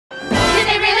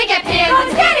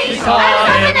saw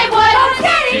him.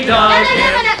 She dug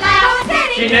him.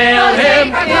 She nailed him.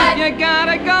 If you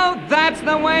gotta go, that's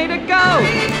the way to go. When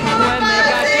they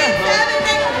got you hooked,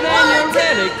 then you're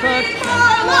really cooked.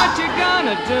 What you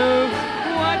gonna do?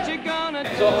 What you gonna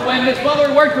do? So when Miss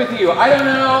Butler worked with you, I don't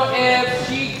know if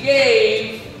she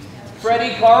gave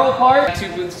Freddie Carl part.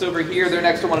 Two booths over here, they're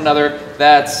next to one another.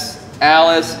 That's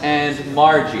Alice and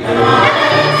Margie.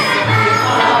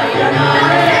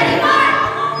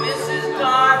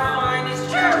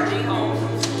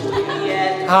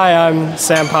 Hi, I'm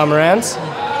Sam Pomerantz.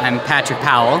 I'm Patrick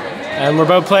Powell. And we're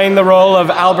both playing the role of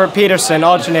Albert Peterson,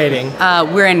 alternating.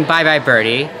 We're in Bye Bye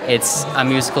Birdie. It's a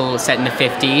musical set in the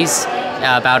 50s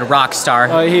about a rock star.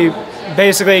 He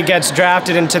basically gets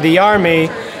drafted into the Army,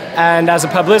 and as a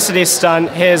publicity stunt,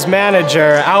 his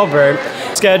manager, Albert,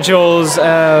 schedules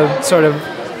a sort of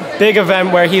big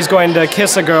event where he's going to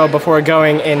kiss a girl before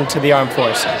going into the armed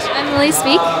forces. I'm Lily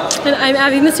Speak. And I'm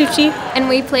Abby Masucci. And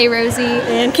we play Rosie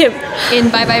and Kim in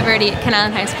Bye Bye Birdie at Ken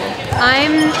Island High School.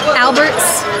 I'm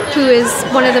Albert's, who is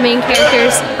one of the main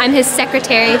characters. I'm his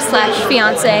secretary slash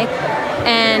fiance.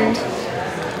 And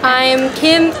I'm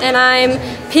Kim, and I'm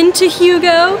pinned to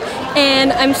Hugo,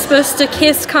 and I'm supposed to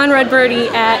kiss Conrad Birdie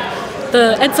at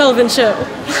the Ed Sullivan Show.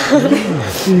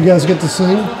 So you guys get to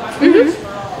sing?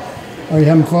 Mm-hmm. Are you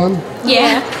having fun?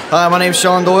 Yeah. Hi, my name's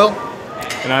Sean Doyle.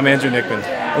 And I'm Andrew Nickman.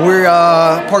 We're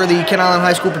part of the Ken Island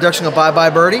High School production of Bye Bye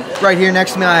Birdie. Right here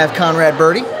next to me I have Conrad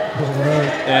Birdie.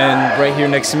 And right here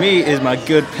next to me is my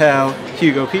good pal,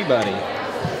 Hugo Peabody.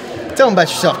 Tell him about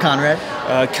yourself, Conrad.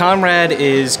 Conrad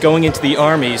is going into the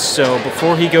Army, so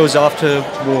before he goes off to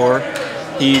war,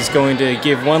 he's going to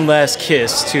give one last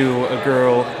kiss to a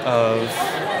girl of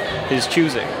his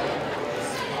choosing.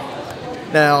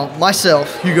 Now,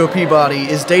 myself, Hugo Peabody,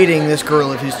 is dating this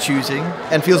girl of his choosing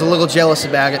and feels a little jealous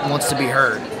about it and wants to be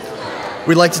heard.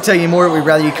 We'd like to tell you more, but we'd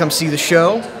rather you come see the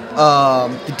show.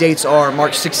 The dates are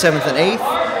March 6th, 7th, and 8th,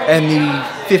 and the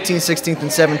 15th, 16th,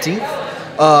 and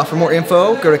 17th. For more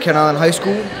info, go to Ken Island High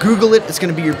School, Google it, it's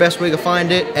going to be your best way to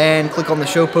find it, and click on the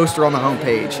show poster on the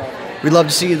homepage. We'd love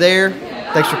to see you there.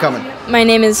 Thanks for coming. My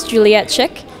name is Juliette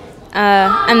Chick.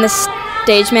 I'm the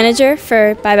stage manager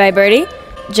for Bye Bye Birdie.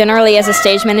 Generally, as a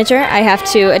stage manager, I have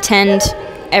to attend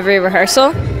every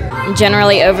rehearsal,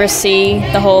 generally oversee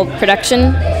the whole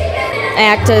production. I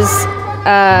act as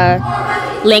a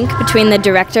link between the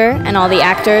director and all the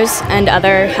actors and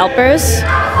other helpers,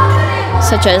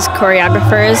 such as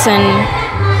choreographers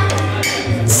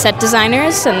and set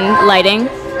designers and lighting.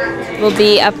 We'll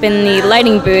be up in the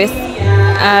lighting booth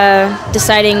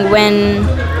deciding when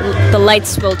the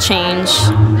lights will change.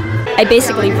 I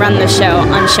basically run the show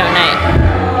on show night.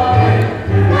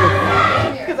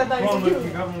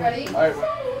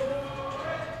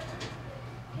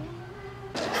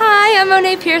 Hi, I'm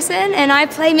Monet Pearson, and I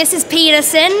play Mrs.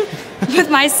 Peterson with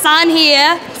my son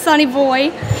here, Sonny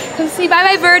Boy. Come see Bye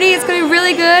Bye Birdie. It's going to be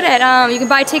really good. You can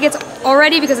buy tickets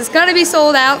already because it's going to be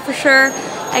sold out for sure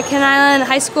at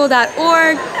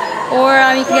KenIslandHighSchool.org,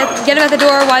 or you can get them at the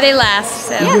door while they last.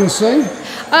 So. You going to sing?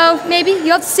 Oh, maybe.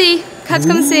 You'll have to see. Have to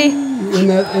come and see. In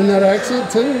that accent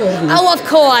too? Oh, of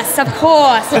course,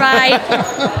 right.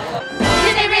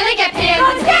 Did they really get pinned?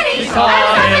 She saw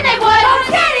him.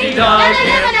 She dug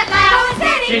him.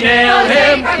 She nailed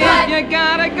him. If you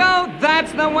gotta go,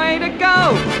 that's the way to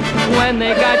go. When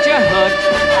they got you hooked,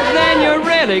 then you're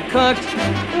really cooked.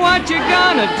 What you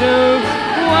gonna do?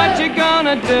 What you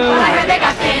gonna do? I heard they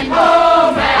got pinned.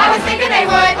 Oh man. I was thinking they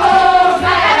would. Oh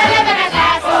man. Better living at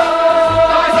last. Oh.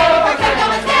 Going steady for good.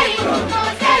 Going steady.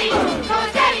 Going steady. Going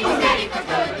steady. Steady for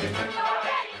good.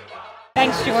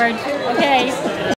 Thanks, George. Okay.